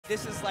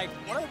this is like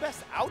one of the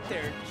best out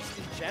there just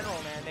in general,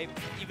 man.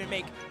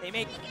 They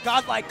make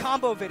godlike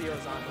combo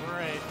videos on it.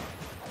 Right.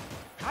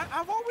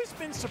 I've always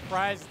been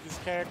surprised that this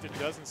character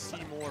doesn't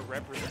see more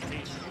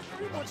representation. He's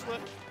pretty much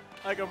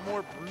like a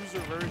more bruiser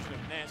version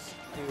of Ness.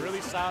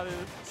 Really solid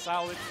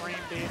frame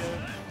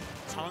data,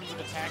 tons of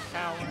attack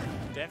power,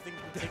 definitely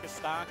can take a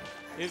stock.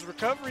 His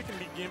recovery can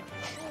be gimped,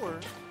 sure.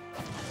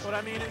 But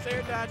I mean, his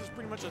air dodge is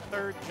pretty much a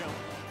third jump.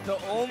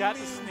 He's got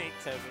the snake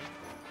tether.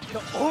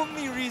 The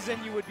only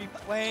reason you would be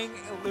playing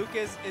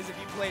Lucas is if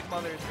you played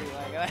Mother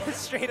 3. Like,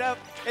 straight up,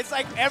 it's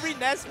like every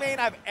Ness main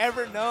I've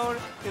ever known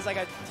is like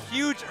a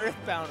huge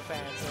Earthbound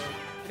fan. So,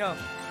 you know,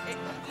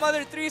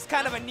 Mother 3 is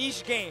kind of a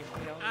niche game.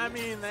 You know, I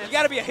mean, you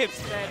gotta be a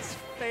hipster. That's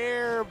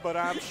fair, but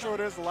I'm sure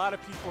there's a lot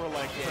of people who are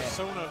like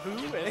Persona who,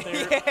 and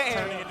they're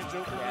turning into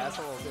Joker. Yeah, that's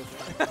a little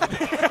different.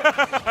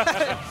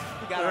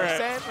 We got our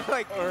Sen.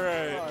 Like, all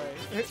right.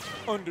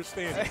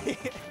 Understand.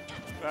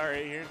 All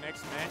right, here,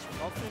 next match,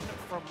 Muffin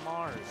from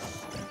Mars.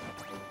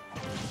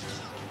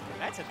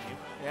 That's a name.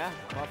 Yeah,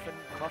 Muffin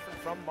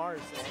from Mars.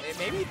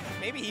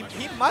 Maybe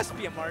he must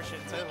be a Martian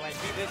to like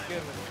be this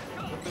good with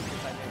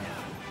Lucas, I think.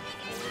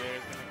 Over there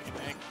is going to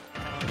connect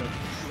on the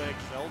two-leg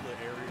Zelda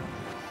area.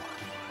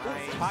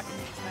 Nice. Pocket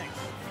these things.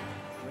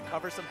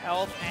 Recover some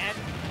health and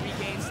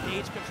regain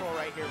stage control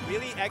right here.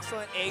 Really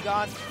excellent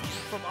Aegon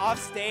from off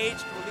stage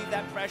to relieve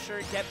that pressure,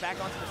 get back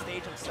onto the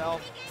stage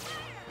himself.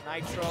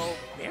 Nitro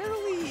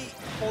barely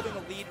holding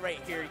the lead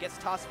right here. He gets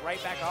tossed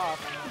right back off.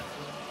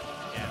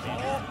 Yeah, I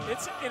mean,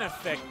 it's in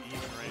effect even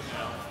right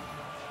now.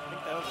 I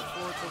think that was a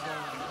forward tilt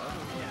going the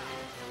other way.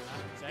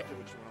 Not exactly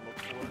what you want to look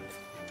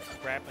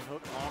for. Grappling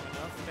hook long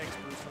enough. Thanks,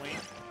 Bruce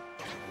Wayne.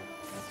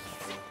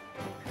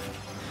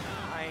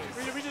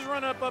 Nice. We just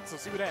run up, so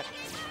see what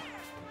happens.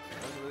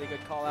 That was a really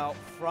good call out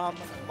from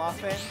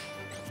Muffin.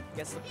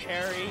 Gets the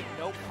parry,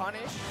 no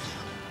punish.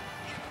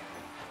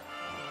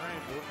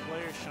 Both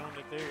players showing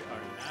that they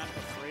are not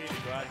afraid to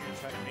go out here and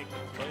try to make the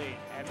play.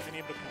 Haven't been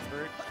able to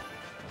convert.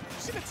 You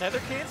see the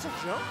tether cancel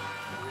jump?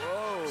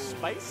 Whoa.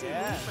 Spicy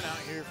movement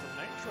out here from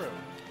Nitro.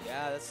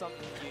 Yeah, that's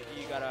something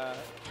you gotta...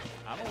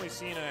 I've only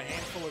seen a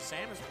handful of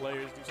Samus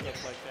players do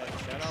stuff like that.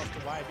 Shout out to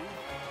YB.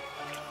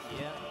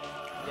 Yeah.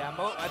 Yeah,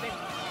 I think you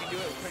can do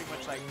it pretty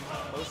much like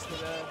most of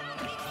the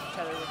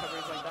tether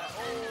recoveries like that.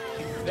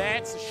 Oh,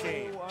 that's a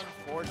shame.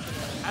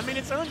 Unfortunate. I mean,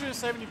 it's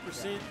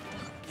 170%.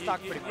 You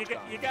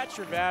got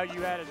your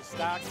value out of the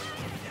stock,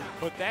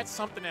 but that's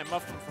something that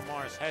Muffin from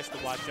Mars has to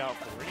watch out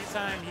for.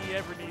 Anytime he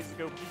ever needs to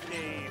go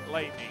PK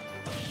Lightning,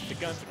 the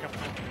guns are coming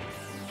out.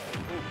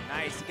 Ooh,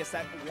 nice. He gets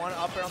that one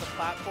up there on the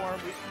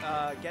platform,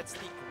 gets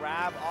the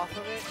grab off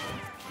of it.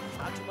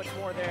 Not too much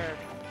more there.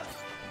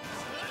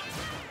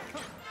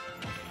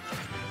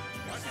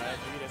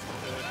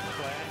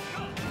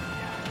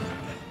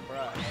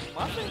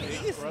 Muffin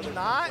is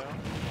not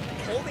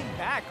holding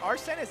back.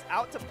 Arsene is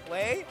out to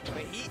play,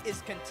 but he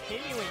is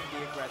continuing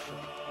the aggression.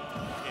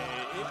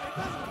 Yeah, it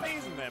doesn't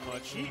phase him that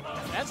much.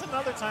 That's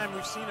another time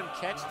we've seen him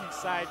catch these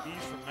side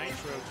Bs from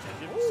Nitro to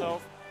give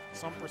himself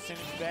some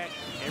percentage back.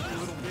 Every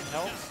little bit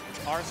helps.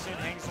 Arsene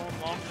hangs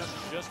on long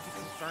enough just to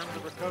confirm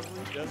the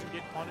recovery, doesn't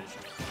get punished.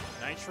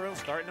 Nitro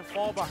starting to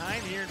fall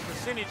behind here in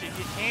percentage, and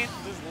you can't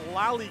just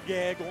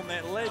lollygag on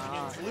that ledge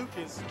against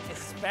Lucas.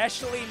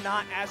 Especially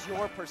not as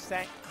your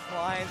percent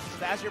climbs,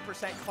 because as your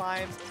percent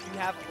climbs, you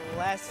have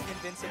less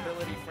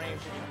invincibility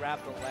frames when you grab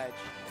the ledge.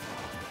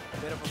 A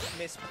bit of a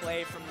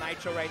misplay from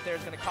Nitro right there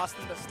is going to cost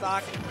him the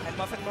stock, and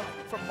Muffin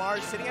from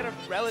Mars sitting at a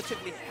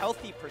relatively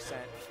healthy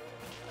percent.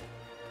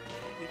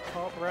 Get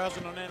caught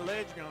browsing on that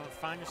ledge, you're going to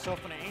find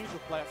yourself on an angel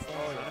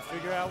platform, trying to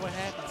figure out what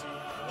happened to you.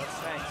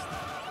 What's next?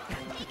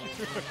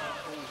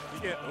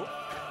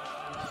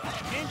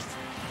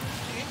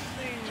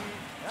 Interesting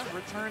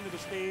return to the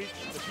stage.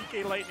 The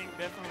PK Lightning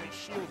definitely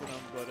shielded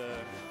him, but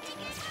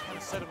kind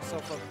of set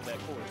himself up for that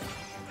course.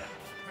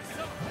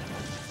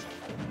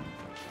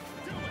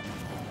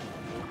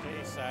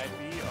 Okay, side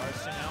B,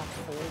 Arsene out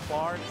full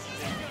bar. This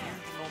is a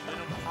huge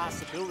momentum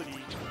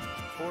possibility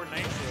for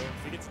Nitro.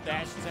 If he gets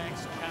dash attack,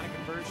 some kind of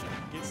conversion,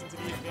 gets into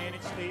the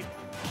advantage state,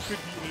 could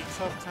be a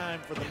tough time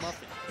for the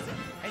Muffin.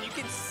 And you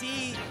can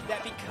see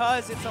that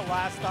because it's a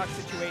last stock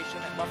situation,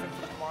 that Muffin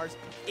from Mars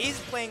is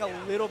playing a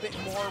little bit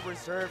more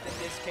reserved in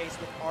this case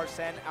with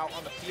Arsene out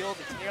on the field.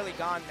 It's nearly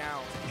gone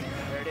now.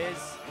 There it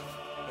is.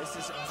 This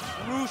is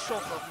crucial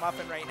for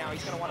Muffin right now.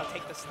 He's going to want to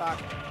take the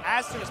stock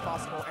as soon as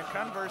possible. And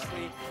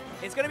conversely,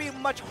 it's going to be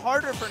much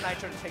harder for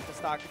Nitro to take the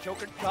stock. The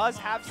Joker does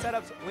have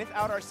setups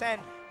without Arsene,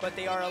 but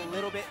they are a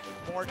little bit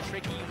more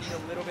tricky. You need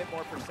a little bit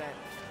more percent.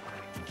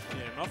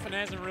 Yeah, Muffin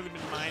hasn't really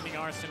been minding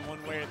Arsene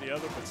one way or the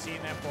other, but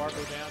seeing that bar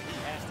go down, he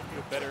has to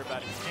feel better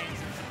about his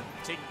chances.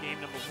 Taking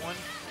game number one.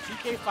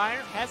 PK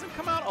Fire hasn't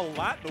come out a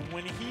lot, but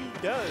when he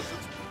does,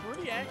 it's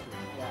pretty accurate.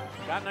 Yeah.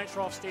 Got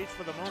Nitro off stage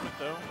for the moment,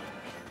 though.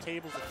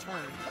 Tables have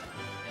turned.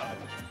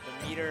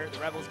 The meter, the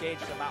Rebels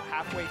gauge is about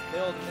halfway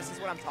filled, and this is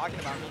what I'm talking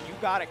about. I mean, you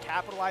got to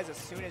capitalize as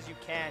soon as you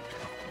can.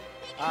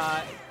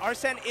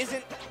 Arsene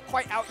isn't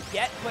quite out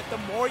yet, but the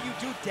more you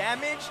do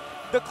damage,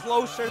 the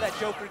closer that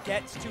Joker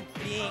gets to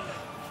being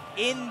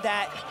in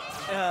that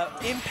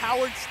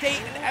empowered state,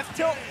 and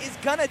F-Tilt is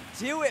gonna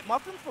do it.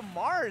 Muffin from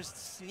Mars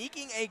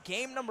sneaking a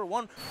game number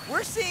 1.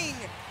 We're seeing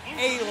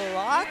a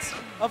lot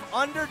of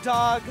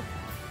underdog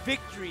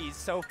victories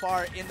so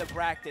far in the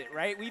bracket,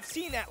 right? We've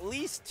seen at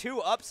least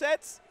 2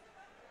 upsets,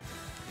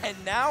 and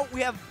now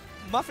we have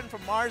Muffin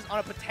from Mars on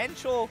a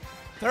potential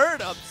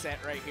 3rd upset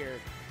right here.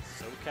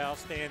 SoCal,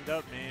 stand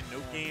up, man. No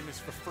game is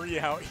for free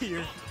out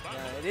here.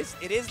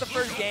 It is the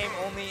first game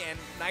only, and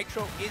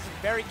Nitro is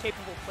a very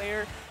capable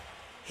player.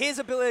 His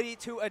ability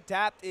to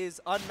adapt is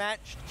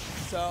unmatched,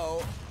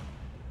 so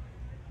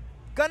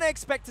gonna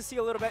expect to see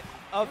a little bit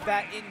of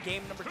that in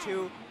game number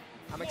 2.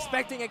 I'm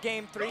expecting a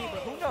game 3,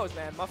 but who knows,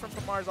 man? Muffin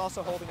from Mars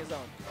also holding his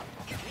own.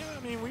 Yeah, I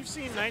mean, we've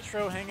seen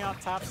Nitro hang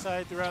out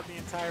topside throughout the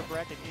entire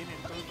bracket in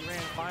and through the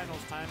grand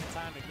finals time and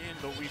time again,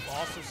 but we've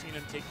also seen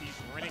him take these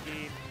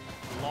renegade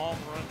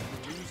long-run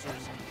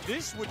losers.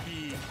 This would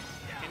be,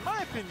 in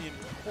my opinion,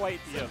 quite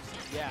the upset.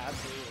 Yeah,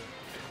 absolutely.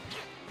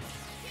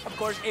 Of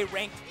course, a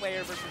ranked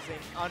player versus an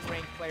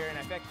unranked player, and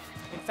in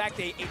fact,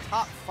 a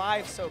top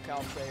 5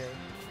 SoCal player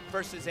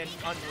versus an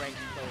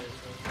unranked player.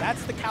 So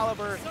that's the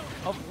caliber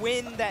of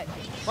win that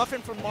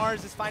Muffin from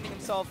Mars is finding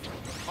himself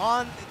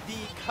on the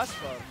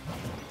cusp of.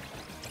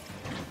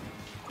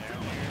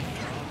 Down there,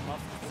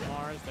 Muffin from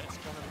Mars, that's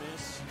gonna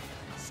miss.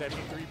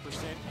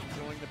 73%,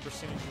 enjoying the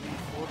percentage lead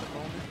for the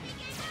moment.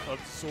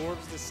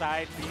 Absorbs the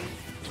side B.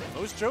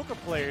 Most Joker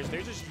players,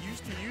 they're just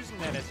used to using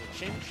that as a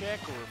chin check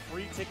or a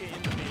free ticket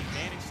into the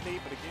managed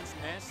state, but against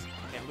Ness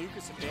and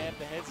Lucas, if they have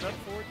the heads up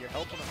for it, you're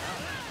helping them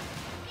out.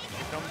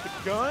 Here come the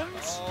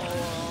guns.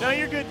 Oh, no,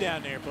 you're good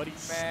down there, buddy.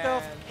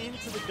 Stuffed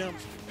into the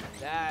dumpster.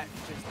 That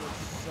just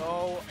looks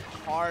so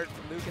hard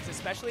for Lucas,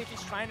 especially if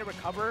he's trying to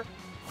recover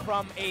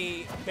from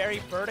a very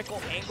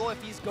vertical angle.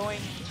 If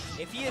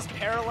he is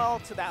parallel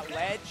to that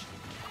ledge,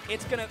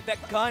 that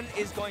gun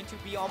is going to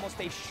be almost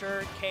a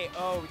sure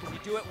KO, because you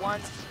do it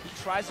once, he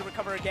tries to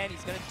recover again,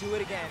 he's gonna do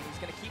it again. He's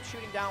gonna keep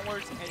shooting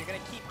downwards, and you're gonna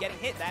keep getting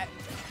hit.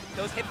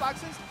 Those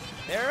hitboxes,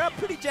 they're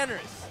pretty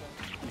generous.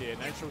 Yeah,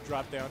 Nitro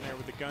dropped down there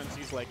with the guns.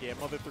 He's like, yeah,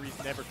 Mother 3's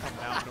never coming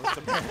out in North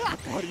America,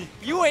 buddy.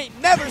 You ain't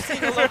never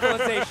seen a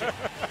localization.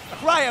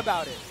 Cry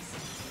about it.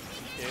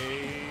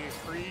 Okay,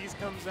 Freeze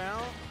comes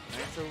out.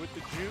 Nitro with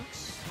the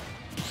jukes.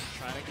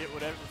 Trying to get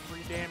whatever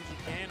free damage you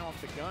can off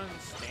the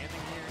guns. Standing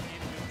here in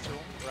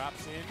neutral.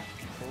 Drops in.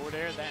 Forward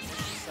air, that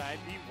misses side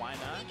B. Why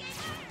not?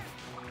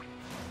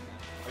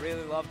 I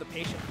really love the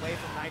patient play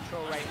from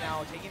Nitro right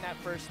now. Taking that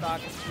first stock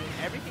and doing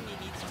everything he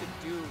needs to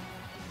do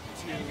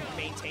to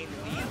maintain the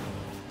lead.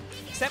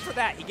 Except for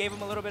that, he gave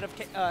him a little bit of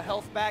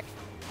health back.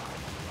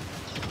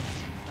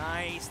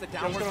 Nice, the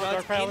downward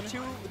dodge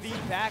into the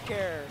back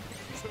air.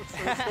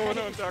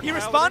 He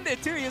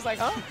responded too. He was like,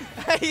 huh?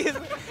 he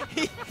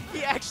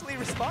actually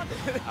responded.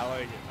 I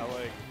like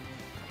it.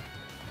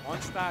 One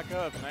stock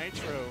up,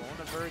 Nitro on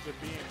the verge of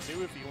being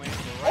 2 if he lands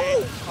the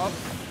right. Oh.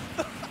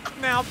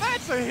 Now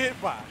that's a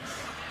hitbox.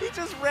 He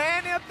just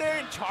ran up there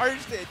and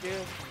charged it, dude.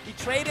 He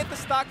traded the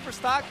stock for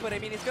stock, but I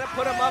mean, he's gonna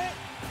put him up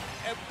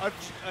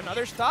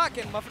another stock,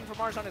 and Muffin from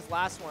Mars on his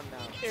last one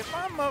now. If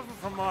I'm Muffin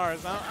from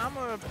Mars, I'm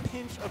gonna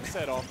pinch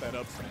upset off that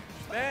upset.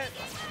 That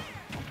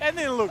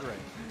didn't look right.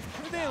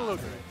 It didn't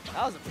look right.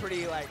 That was a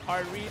pretty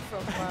hard read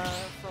from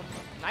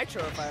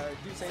Nitro, if I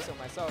do say so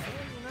myself.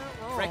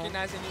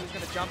 Recognizing he was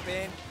gonna jump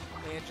in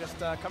and just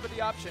cover the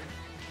option.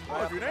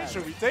 Oh, if you're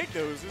Nitro, we take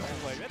those. This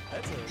is like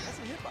that's a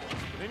hitbox.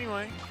 But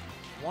anyway,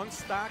 1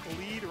 stock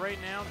lead right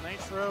now.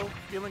 Nitro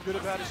feeling good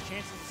about his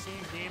chances of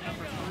seeing game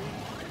number 3.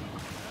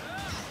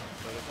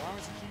 But as long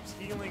as he keeps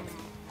healing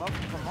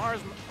Muffin from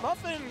Mars,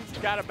 Muffin's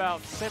got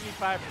about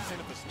 75%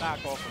 of the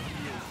stock off of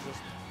heals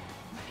just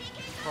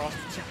across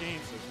the 2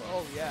 games so far.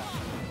 Oh, yeah.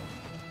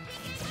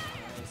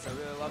 Nice. I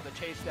really love the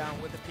chase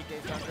down with the PK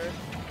Thunder.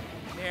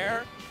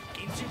 There,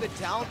 into the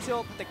down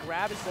tilt, but the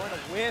grab is going to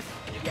whiff.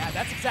 Yeah,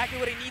 that's exactly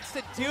what he needs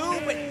to do,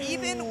 but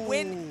even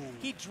when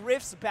he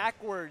drifts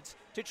backwards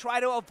to try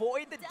to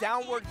avoid the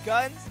downward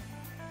guns,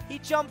 he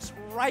jumps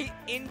right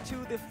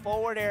into the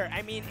forward air.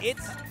 I mean,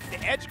 it's the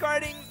edge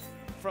guarding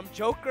from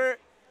Joker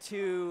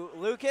to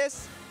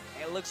Lucas.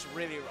 It looks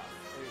really rough.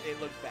 It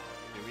looks bad.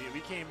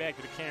 We came back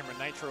to the camera.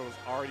 Nitro was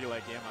already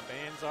like, yeah, my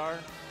bands are.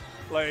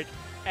 Like,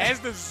 as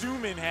the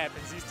zoom in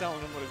happens, he's telling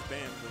them what his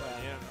bands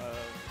are. Yeah,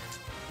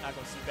 not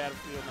going to see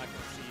Battlefield, not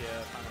going to see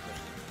Final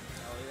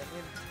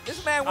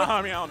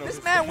Destination.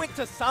 This man went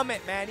to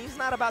Summit, man. He's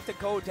not about to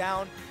go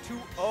down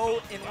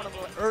 2-0 in one of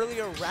the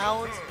earlier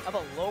rounds of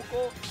a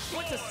local. He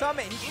went to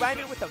Summit. He's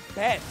grinding with the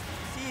best.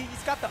 See,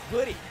 he's got the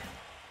hoodie.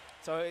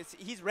 So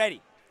he's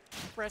ready.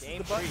 He presses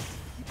the button.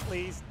 He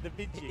plays the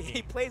video game.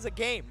 He plays a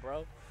game,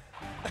 bro.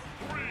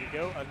 There you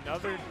go.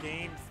 Another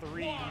game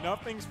 3.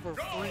 Nothing's for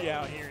free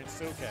out here in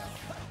SoCal.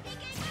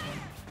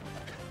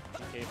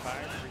 TK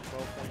Fire,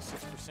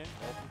 12.6%.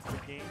 Welcome to the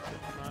game.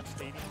 Pokemon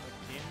Stadium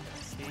again,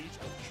 stage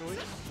of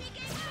choice.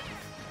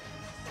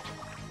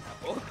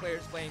 Both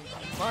players playing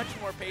much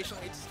more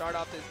patiently to start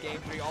off this game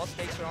 3. All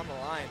stakes are on the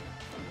line.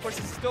 Of course,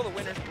 this is still the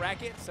winner's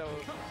bracket, so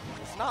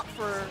it's not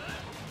for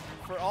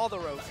all the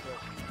roads.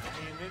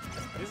 I mean,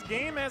 this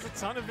game has a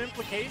ton of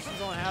implications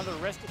on how the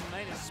rest of the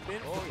night is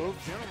spent for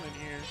both gentlemen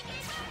here.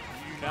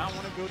 You do not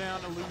want to go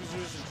down to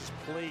losers and just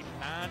play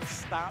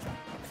non-stop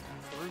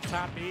through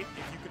top 8 if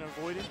you can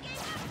avoid it.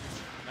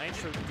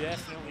 Nitro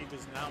definitely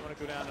does not want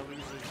to go down to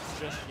losers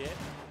just yet.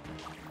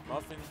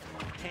 Muffin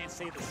can't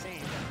say the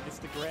same. Gets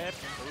the grab,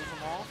 throws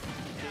him off,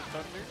 get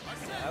thunder.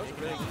 Yeah, that was a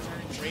really good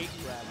turn. Great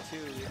grab,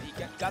 too. He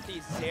got the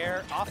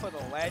Zair off of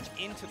the ledge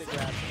into the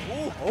grab.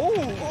 Ooh,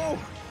 oh!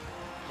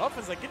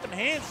 Muffin's like, get them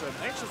hands up.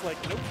 Nitro's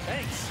like, no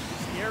thanks.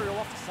 Gets the aerial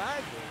off the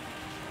side there.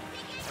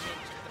 I mean,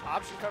 the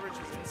option coverage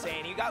was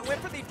insane. He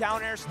went for the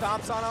down air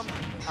stomps on him.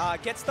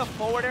 Gets the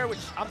forward air, which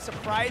I'm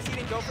surprised he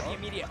didn't go for the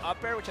immediate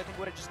up air, which I think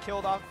would have just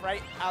killed off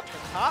right out the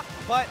top.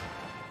 But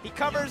he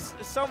covers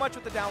so much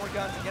with the downward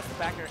guns and gets the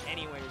back air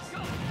anyways.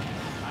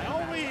 I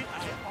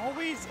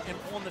always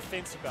am on the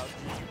fence about, do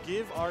you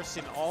give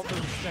Arsene all the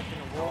respect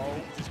in the world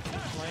and just keep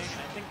playing? And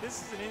I think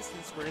this is an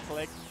instance where it's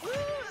like,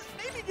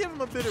 maybe give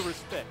him a bit of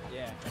respect.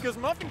 Yeah. Because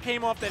Muffin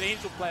came off that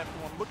Angel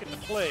platform looking to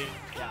play,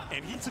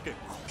 and he took a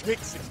quick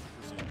 60%.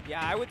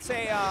 Yeah, I would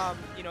say,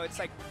 you know, it's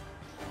like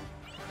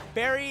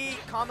very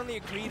commonly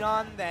agreed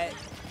on that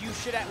you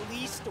should at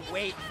least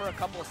wait for a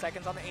couple of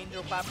seconds on the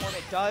Angel platform.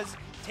 It does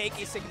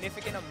take a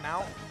significant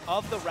amount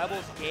of the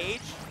Rebels'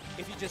 gauge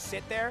if you just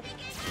sit there.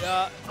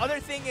 The other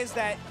thing is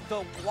that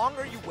the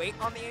longer you wait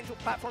on the Angel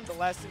platform, the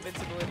less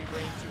invincibility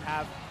range you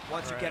have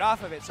once you get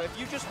off of it. So if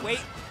you just wait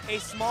a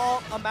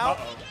small amount,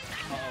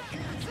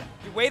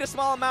 you wait a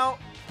small amount,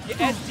 you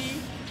SD,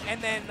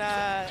 and then,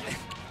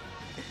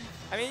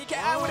 I mean,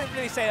 I wouldn't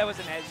really say that was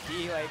an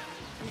SD. Like,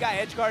 he got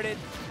edge guarded,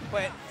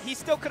 but he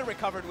still could have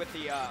recovered with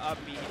the up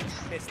B. He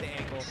just missed the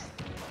angle.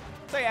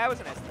 So yeah, it was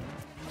an SD.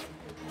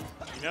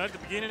 You know, at the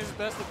beginning of his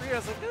best of 3, I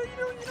was like,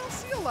 oh, you don't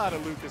see a lot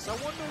of Lucas. I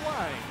wonder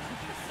why.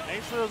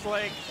 Nitro's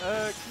like,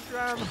 keep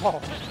your eye on the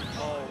ball.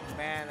 Oh,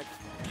 man. A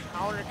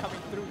counter coming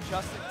through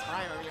just in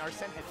time. I mean,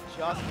 Arsene had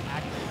just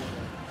activated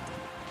it.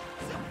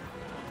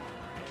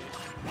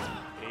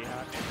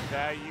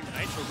 Value.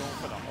 Nitro going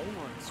for the home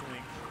run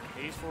swing.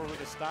 Pays for with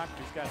a stock.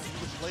 He's got 2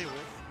 to play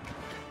with.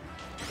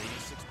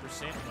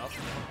 86%.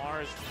 Muffin from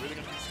Mars really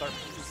going to start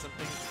putting some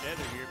things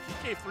together here.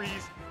 PK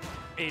Freeze,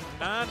 a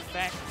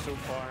non-factor so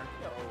far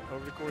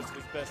over the course of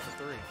his best of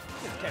 3.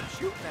 Just kept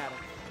shooting at him.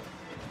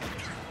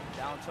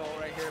 Down tilt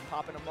right here,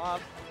 popping him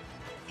up.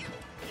 You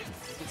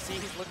can see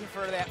he's looking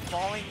for that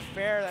falling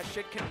fair that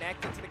should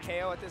connect into the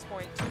KO at this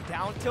point. 2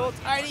 down tilts,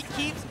 and he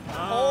keeps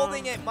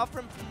holding it.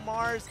 Muffin from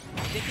Mars,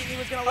 thinking he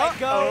was going to let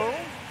go.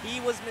 He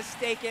was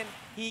mistaken.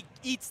 He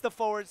eats the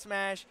forward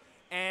smash,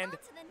 and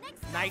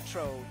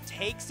Nitro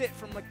takes it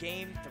from the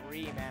game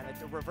 3, man.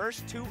 It's a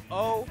reverse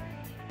 2-0,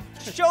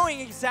 showing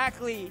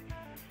exactly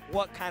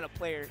what kind of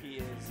player he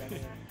is. I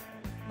mean,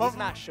 he's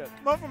not shook.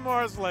 Muffin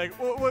Mars like,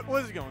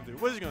 what is he going to do?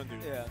 What is he going to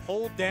do? Yeah.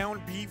 Hold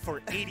down B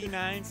for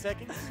 89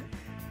 seconds?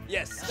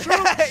 Yes.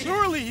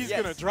 Surely he's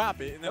going to drop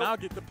it, and then I'll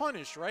get the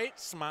punish, right?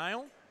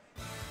 Smile.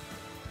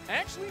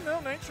 Actually, no,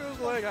 Nitro's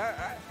like,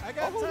 I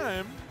got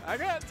time. I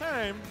got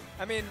time.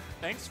 I mean,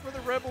 thanks for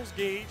the Rebels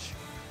gauge.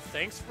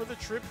 Thanks for the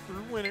trip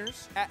through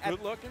winners.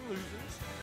 Good luck in losers.